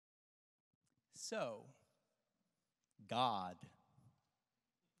So, God.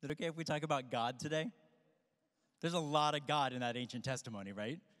 Is it okay if we talk about God today? There's a lot of God in that ancient testimony,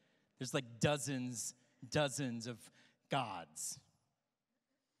 right? There's like dozens of gods.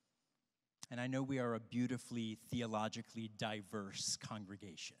 And I know we are a beautifully theologically diverse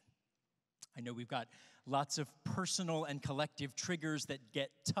congregation. I know we've got lots of personal and collective triggers that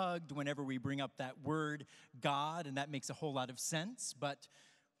get tugged whenever we bring up that word God, and that makes a whole lot of sense. But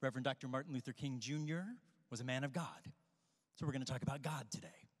Reverend Dr. Martin Luther King Jr. was a man of God. So we're going to talk about God today.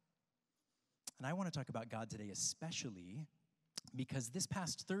 And I want to talk about God today especially because this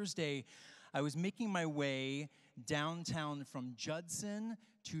past Thursday, I was making my way downtown from Judson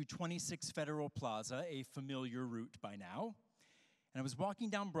to 26 Federal Plaza, a familiar route by now. And I was walking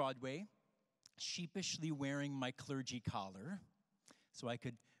down Broadway, sheepishly wearing my clergy collar, so I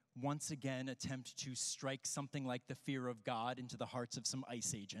could once again attempt to strike something like the fear of God into the hearts of some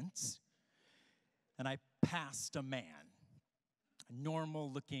ICE agents. And I passed a man, a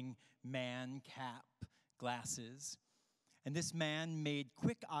normal-looking man, cap, glasses. And this man made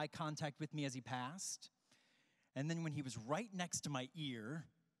quick eye contact with me as he passed. And then when he was right next to my ear,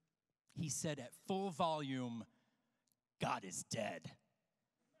 he said at full volume, "God is dead."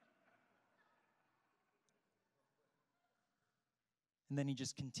 And then he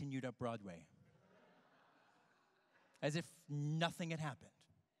just continued up Broadway, as if nothing had happened.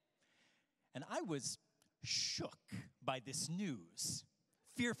 And I was shook by this news,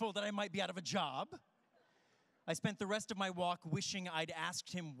 fearful that I might be out of a job. I spent the rest of my walk wishing I'd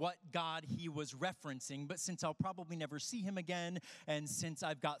asked him what God he was referencing, but since I'll probably never see him again, and since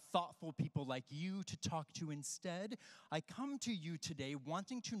I've got thoughtful people like you to talk to instead, I come to you today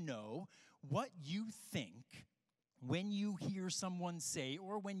wanting to know what you think when you hear someone say,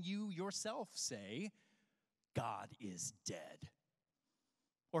 or when you yourself say, God is dead.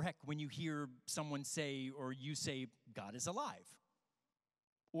 Or heck, when you hear someone say, or you say, God is alive.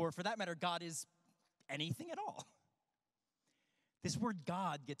 Or for that matter, God is anything at all. This word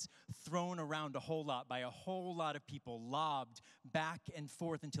God gets thrown around a whole lot by a whole lot of people, lobbed back and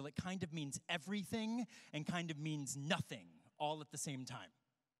forth until it kind of means everything and kind of means nothing all at the same time.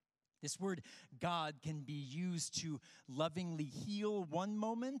 This word God can be used to lovingly heal one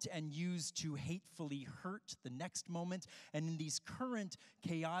moment and used to hatefully hurt the next moment. And in these current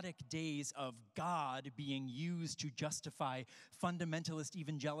chaotic days of God being used to justify fundamentalist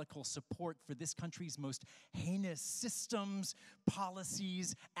evangelical support for this country's most heinous systems,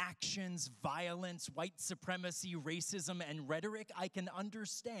 policies, actions, violence, white supremacy, racism, and rhetoric, I can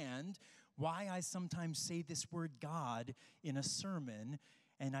understand why I sometimes say this word God in a sermon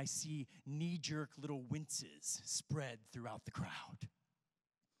and I see knee-jerk little winces spread throughout the crowd.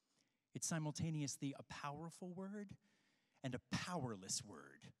 It's simultaneously a powerful word and a powerless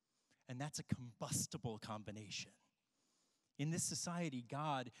word, and that's a combustible combination. In this society,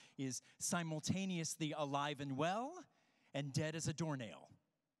 God is simultaneously alive and well and dead as a doornail,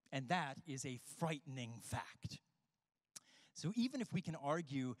 and that is a frightening fact. So even if we can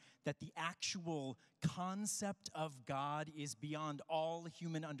argue that the actual concept of God is beyond all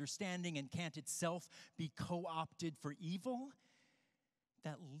human understanding and can't itself be co-opted for evil,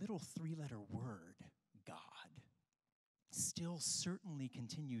 that little three-letter word, God, still certainly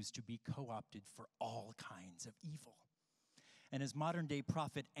continues to be co-opted for all kinds of evil. And as modern-day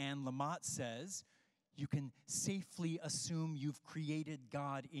prophet Anne Lamott says, you can safely assume you've created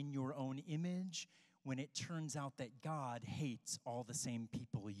God in your own image when it turns out that God hates all the same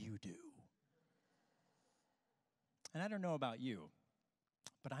people you do. And I don't know about you,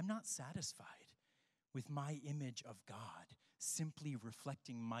 but I'm not satisfied with my image of God simply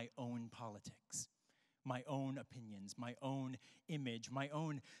reflecting my own politics, my own opinions, my own image, my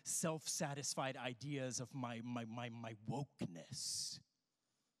own self-satisfied ideas of my wokeness.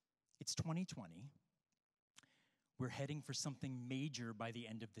 It's 2020. We're heading for something major by the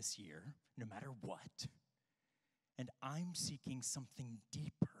end of this year, no matter what. And I'm seeking something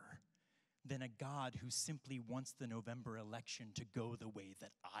deeper than a God who simply wants the November election to go the way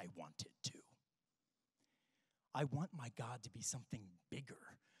that I want it to. I want my God to be something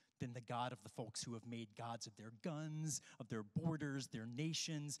bigger than the God of the folks who have made gods of their guns, of their borders, their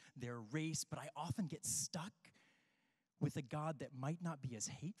nations, their race. But I often get stuck with a God that might not be as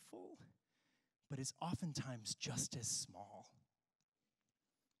hateful, but is oftentimes just as small.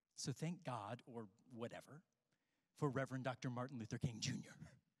 So thank God, or whatever, for Reverend Dr. Martin Luther King Jr.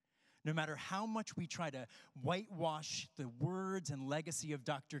 No matter how much we try to whitewash the words and legacy of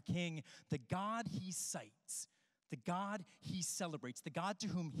Dr. King, the God he cites, the God he celebrates, the God to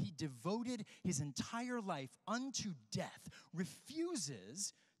whom he devoted his entire life unto death,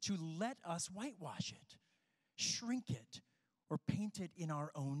 refuses to let us whitewash it, shrink it, or paint it in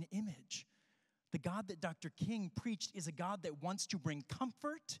our own image. The God that Dr. King preached is a God that wants to bring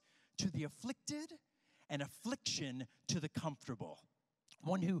comfort to the afflicted and affliction to the comfortable.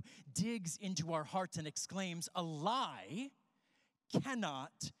 One who digs into our hearts and exclaims, "A lie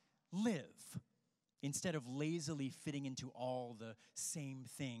cannot live," instead of lazily fitting into all the same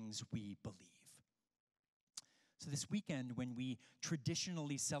things we believe. So this weekend, when we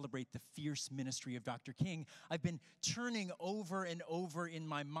traditionally celebrate the fierce ministry of Dr. King, I've been turning over and over in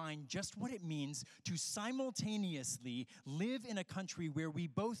my mind just what it means to simultaneously live in a country where we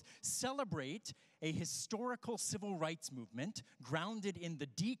both celebrate a historical civil rights movement grounded in the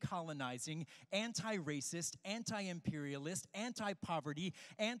decolonizing, anti-racist, anti-imperialist, anti-poverty,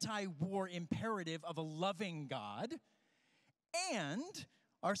 anti-war imperative of a loving God, and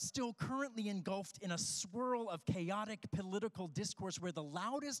are still currently engulfed in a swirl of chaotic political discourse where the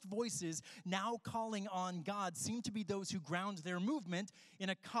loudest voices now calling on God seem to be those who ground their movement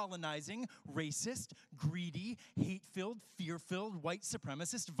in a colonizing, racist, greedy, hate-filled, fear-filled, white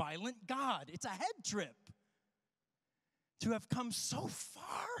supremacist, violent God. It's a head trip to have come so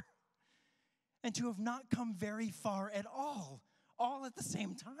far and to have not come very far at all at the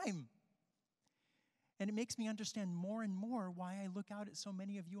same time. And it makes me understand more and more why I look out at so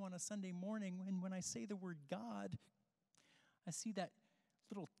many of you on a Sunday morning when I say the word God, I see that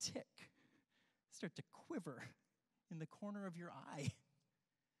little tick start to quiver in the corner of your eye.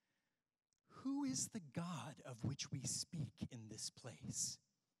 Who is the God of which we speak in this place?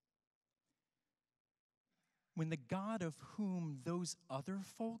 When the God of whom those other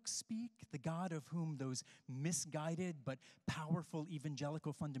folks speak, the God of whom those misguided but powerful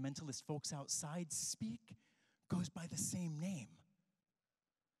evangelical fundamentalist folks outside speak, goes by the same name.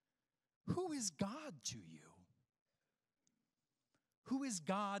 Who is God to you? Who is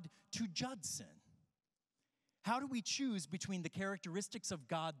God to Judson? How do we choose between the characteristics of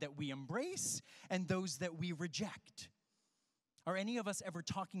God that we embrace and those that we reject? Are any of us ever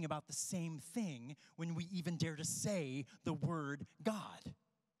talking about the same thing when we even dare to say the word God?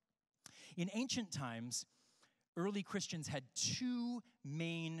 In ancient times, early Christians had two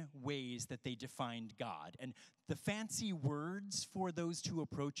main ways that they defined God. And the fancy words for those two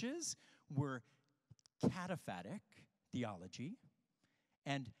approaches were cataphatic theology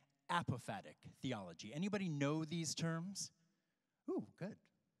and apophatic theology. Anybody know these terms? Ooh, good.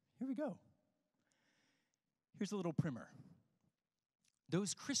 Here we go. Here's a little primer.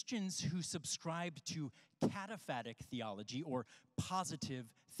 Those Christians who subscribed to cataphatic theology or positive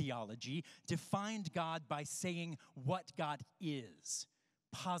theology defined God by saying what God is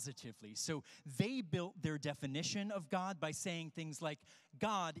positively. So they built their definition of God by saying things like,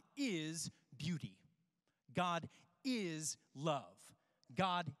 God is beauty. God is love.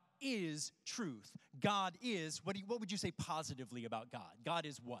 God is truth. God is, what would you say positively about God? God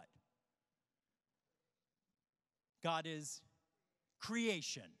is what? God is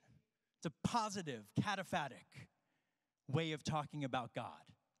creation. It's a positive, cataphatic way of talking about God.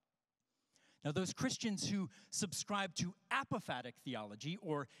 Now, those Christians who subscribe to apophatic theology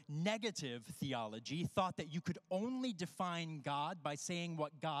or negative theology thought that you could only define God by saying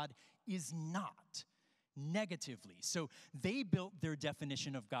what God is not negatively. So they built their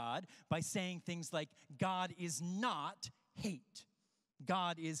definition of God by saying things like, God is not hate.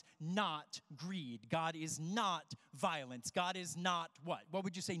 God is not greed. God is not violence. God is not what? What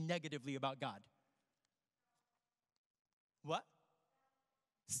would you say negatively about God? What?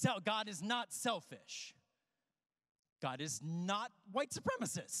 God is not selfish. God is not white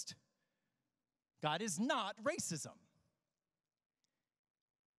supremacist. God is not racism.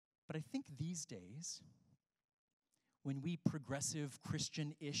 But I think these days, when we progressive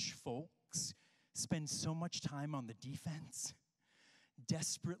Christian-ish folks spend so much time on the defense,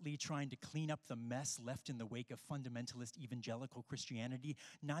 desperately trying to clean up the mess left in the wake of fundamentalist evangelical Christianity,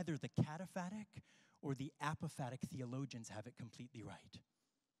 neither the cataphatic or the apophatic theologians have it completely right.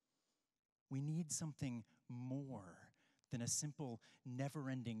 We need something more than a simple,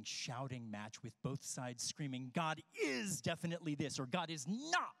 never-ending shouting match with both sides screaming, God is definitely this, or God is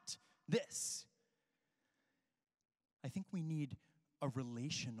not this. I think we need a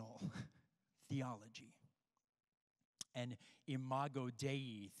relational theology, an imago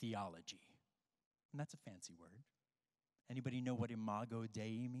Dei theology. And that's a fancy word. Anybody know what imago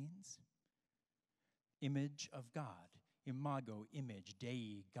Dei means? Image of God. Imago, image,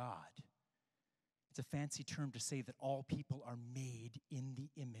 Dei, God. It's a fancy term to say that all people are made in the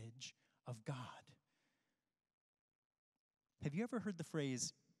image of God. Have you ever heard the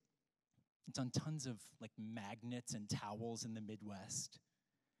phrase, it's on tons of like magnets and towels in the Midwest,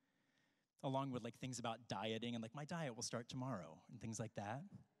 along with like things about dieting and like my diet will start tomorrow and things like that.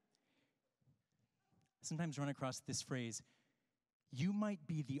 Sometimes run across this phrase, you might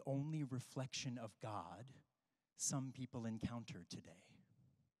be the only reflection of God some people encounter today.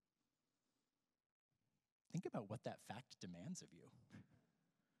 Think about what that fact demands of you.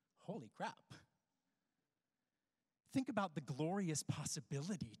 Holy crap. Think about the glorious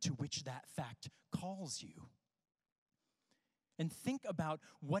possibility to which that fact calls you. And think about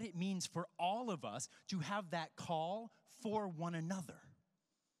what it means for all of us to have that call for one another.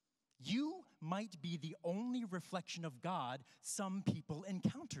 You might be the only reflection of God some people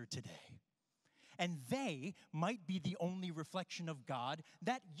encounter today. And they might be the only reflection of God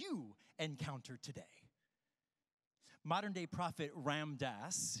that you encounter today. Modern day prophet Ram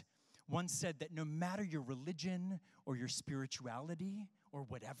Dass once said that no matter your religion or your spirituality or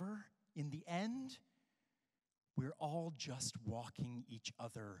whatever, in the end, we're all just walking each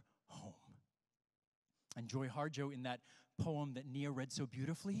other home. And Joy Harjo, in that poem that Nia read so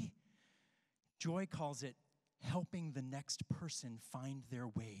beautifully, Joy calls it helping the next person find their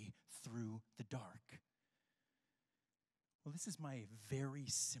way through the dark. Well, this is my very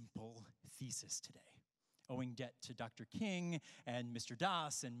simple thesis today, owing debt to Dr. King and Mr.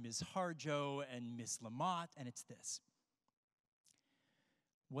 Das and Ms. Harjo and Ms. Lamott, and it's this.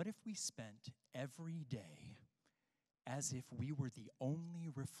 What if we spent every day as if we were the only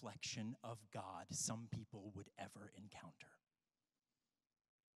reflection of God some people would ever encounter?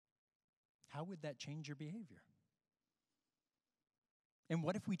 How would that change your behavior? And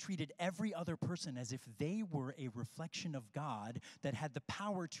what if we treated every other person as if they were a reflection of God that had the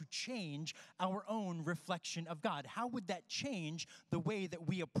power to change our own reflection of God? How would that change the way that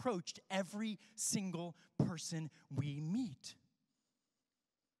we approached every single person we meet?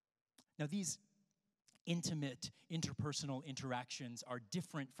 Now, these intimate interpersonal interactions are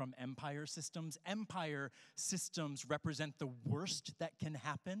different from empire systems. Empire systems represent the worst that can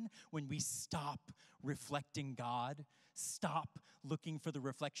happen when we stop reflecting God, stop looking for the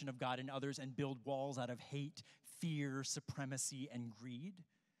reflection of God in others, and build walls out of hate, fear, supremacy, and greed.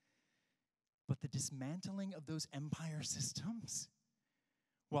 But the dismantling of those empire systems,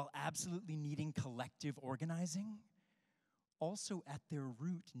 while absolutely needing collective organizing, also at their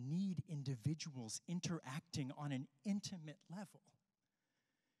root need individuals interacting on an intimate level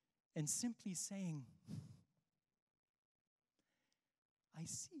and simply saying, I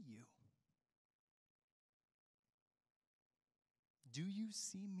see you. Do you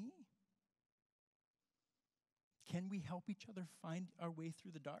see me? Can we help each other find our way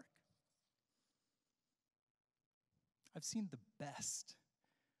through the dark? I've seen the best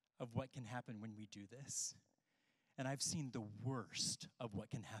of what can happen when we do this. And I've seen the worst of what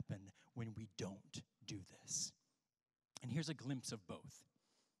can happen when we don't do this. And here's a glimpse of both.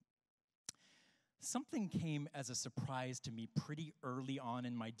 Something came as a surprise to me pretty early on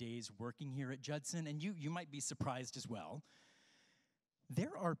in my days working here at Judson, and you might be surprised as well.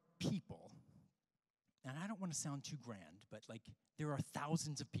 There are people, and I don't want to sound too grand, but like there are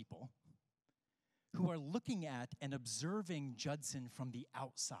thousands of people who are looking at and observing Judson from the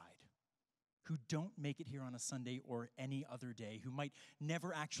outside, who don't make it here on a Sunday or any other day, who might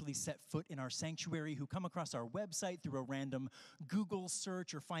never actually set foot in our sanctuary, who come across our website through a random Google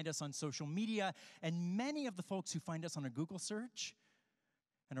search or find us on social media. And many of the folks who find us on a Google search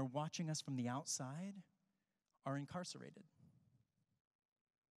and are watching us from the outside are incarcerated,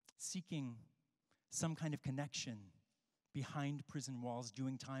 seeking some kind of connection behind prison walls,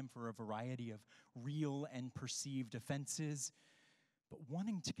 doing time for a variety of real and perceived offenses, but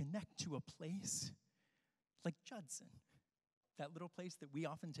wanting to connect to a place like Judson, that little place that we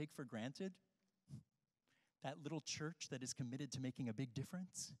often take for granted, that little church that is committed to making a big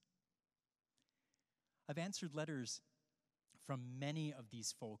difference. I've answered letters from many of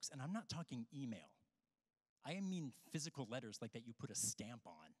these folks, and I'm not talking email. I mean physical letters like that you put a stamp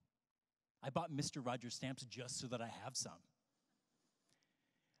on. I bought Mr. Rogers stamps just so that I have some.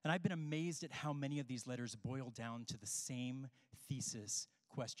 And I've been amazed at how many of these letters boil down to the same thesis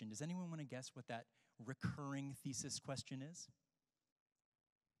question. Does anyone want to guess what that recurring thesis question is?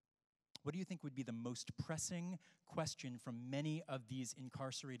 What do you think would be the most pressing question from many of these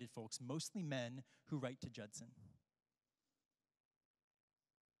incarcerated folks, mostly men, who write to Judson?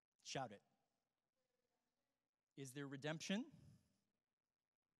 Shout it. Is there redemption?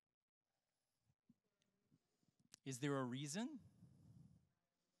 Is there a reason?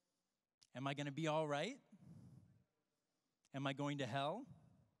 Am I going to be all right? Am I going to hell?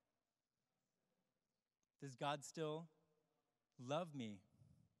 Does God still love me?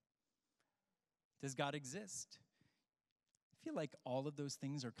 Does God exist? feel like all of those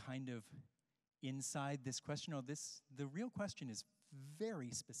things are kind of inside this question. The real question is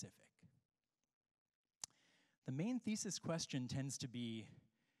very specific. The main thesis question tends to be,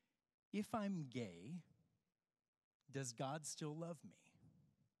 if I'm gay, does God still love me?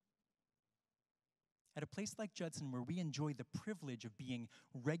 At a place like Judson, where we enjoy the privilege of being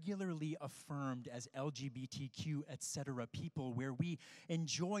regularly affirmed as LGBTQ, etc. people, where we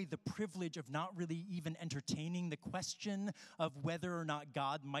enjoy the privilege of not really even entertaining the question of whether or not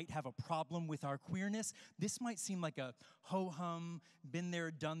God might have a problem with our queerness, this might seem like a ho-hum, been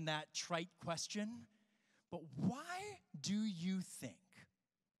there, done that, trite question. But why do you think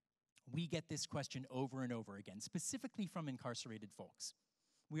we get this question over and over again, specifically from incarcerated folks?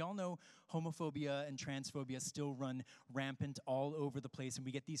 We all know homophobia and transphobia still run rampant all over the place, and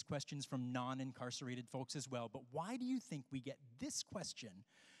we get these questions from non-incarcerated folks as well. But why do you think we get this question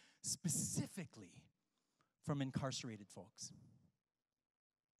specifically from incarcerated folks?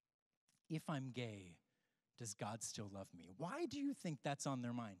 If I'm gay, does God still love me? Why do you think that's on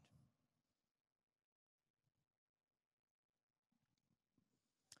their mind?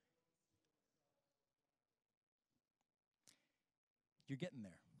 You're getting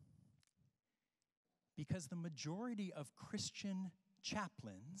there. Because the majority of Christian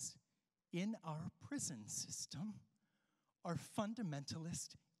chaplains in our prison system are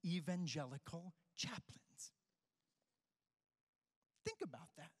fundamentalist evangelical chaplains. Think about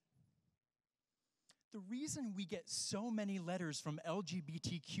that. The reason we get so many letters from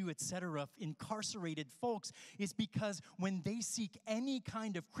LGBTQ, etc., incarcerated folks is because when they seek any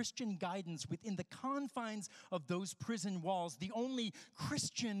kind of Christian guidance within the confines of those prison walls, the only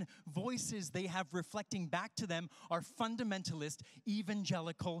Christian voices they have reflecting back to them are fundamentalist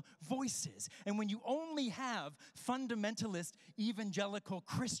evangelical voices. And when you only have fundamentalist evangelical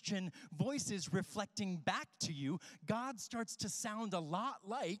Christian voices reflecting back to you, God starts to sound a lot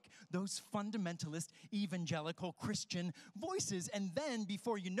like those fundamentalist evangelical Christian voices. And then,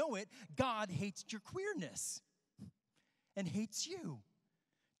 before you know it, God hates your queerness and hates you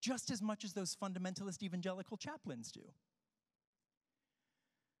just as much as those fundamentalist evangelical chaplains do.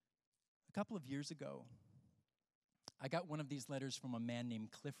 A couple of years ago, I got one of these letters from a man named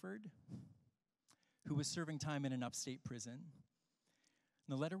Clifford, who was serving time in an upstate prison.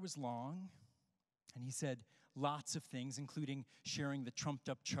 And the letter was long, and he said lots of things, including sharing the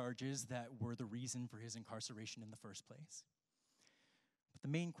trumped-up charges that were the reason for his incarceration in the first place. But the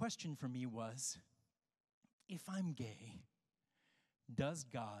main question for me was, if I'm gay, does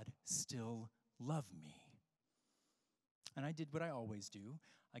God still love me? And I did what I always do.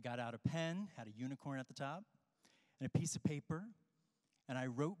 I got out a pen, had a unicorn at the top, and a piece of paper, and I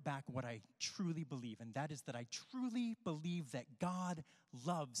wrote back what I truly believe, and that is that I truly believe that God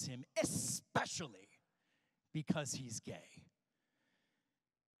loves him, especially because he's gay.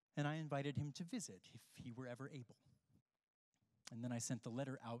 And I invited him to visit if he were ever able. And then I sent the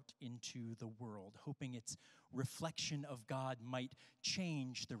letter out into the world, hoping its reflection of God might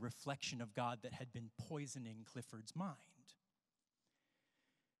change the reflection of God that had been poisoning Clifford's mind.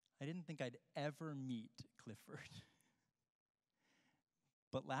 I didn't think I'd ever meet Clifford.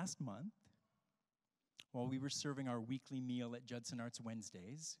 But last month, while we were serving our weekly meal at Judson Arts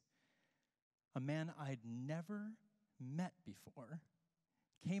Wednesdays, a man I'd never met before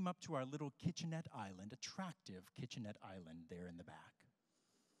came up to our little kitchenette island, attractive kitchenette island there in the back,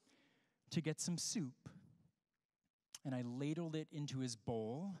 to get some soup. And I ladled it into his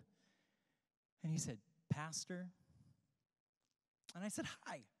bowl, and he said, "Pastor?" And I said,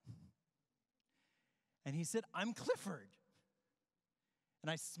 "Hi." And he said, "I'm Clifford."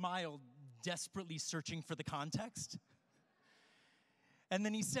 And I smiled, desperately searching for the context. And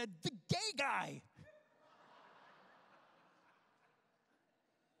then he said, "The gay guy."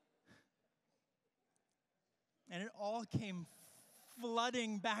 And it all came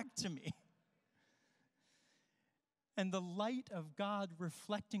flooding back to me. And the light of God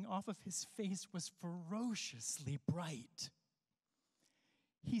reflecting off of his face was ferociously bright.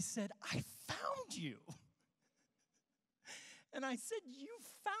 He said, "I found you." And I said, "You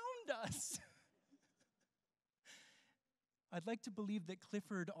found us." I'd like to believe that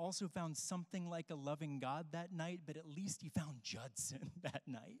Clifford also found something like a loving God that night, but at least he found Judson that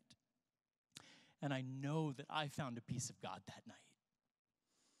night. And I know that I found a piece of God that night.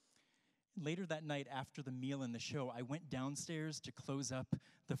 Later that night, after the meal and the show, I went downstairs to close up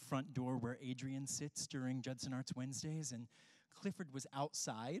the front door where Adrian sits during Judson Arts Wednesdays, and Clifford was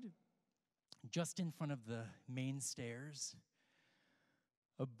outside, just in front of the main stairs.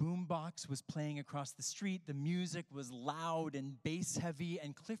 A boombox was playing across the street. The music was loud and bass heavy,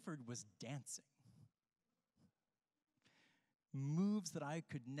 and Clifford was dancing. moves that I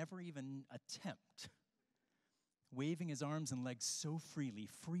could never even attempt, waving his arms and legs so freely,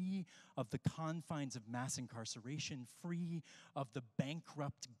 free of the confines of mass incarceration, free of the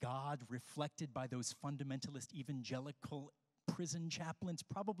bankrupt God reflected by those fundamentalist evangelical prison chaplains,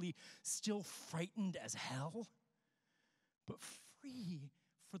 probably still frightened as hell, but free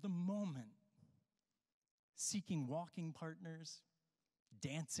for the moment, seeking walking partners,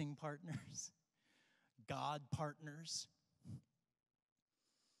 dancing partners, God partners.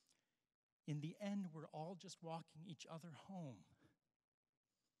 In the end, we're all just walking each other home.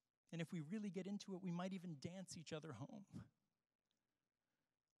 And if we really get into it, we might even dance each other home.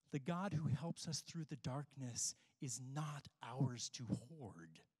 The God who helps us through the darkness is not ours to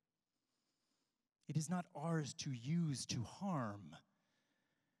hoard. It is not ours to use to harm.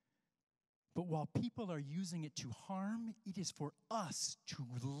 But while people are using it to harm, it is for us to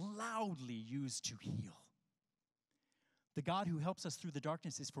loudly use to heal. The God who helps us through the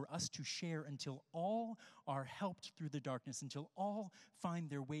darkness is for us to share until all are helped through the darkness, until all find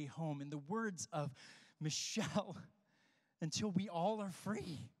their way home. In the words of Michelle, until we all are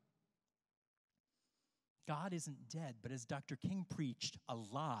free. God isn't dead, but as Dr. King preached, a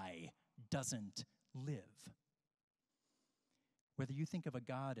lie doesn't live. Whether you think of a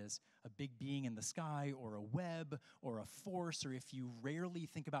God as a big being in the sky or a web or a force, or if you rarely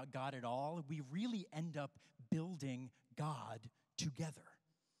think about God at all, we really end up building God together.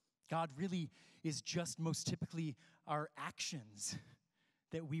 God really is just most typically our actions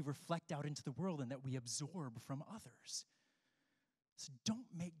that we reflect out into the world and that we absorb from others. So don't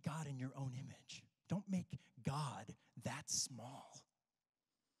make God in your own image. Don't make God that small.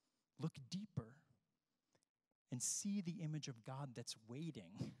 Look deeper and see the image of God that's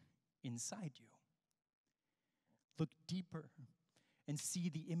waiting inside you. Look deeper and see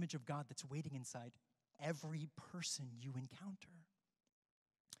the image of God that's waiting inside every person you encounter.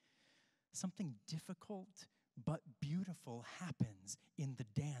 Something difficult but beautiful happens in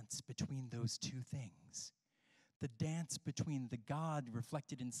the dance between those two things. The dance between the God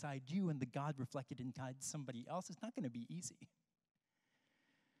reflected inside you and the God reflected inside somebody else is not going to be easy.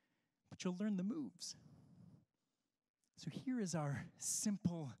 But you'll learn the moves. So here is our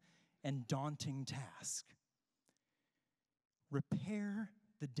simple and daunting task. Repair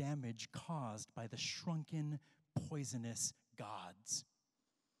the damage caused by the shrunken, poisonous gods.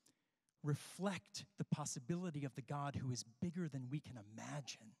 Reflect the possibility of the God who is bigger than we can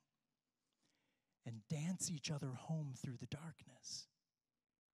imagine. And dance each other home through the darkness.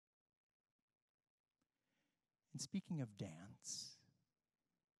 And speaking of dance,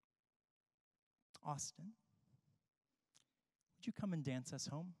 Austin, would you come and dance us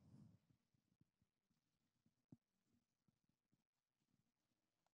home?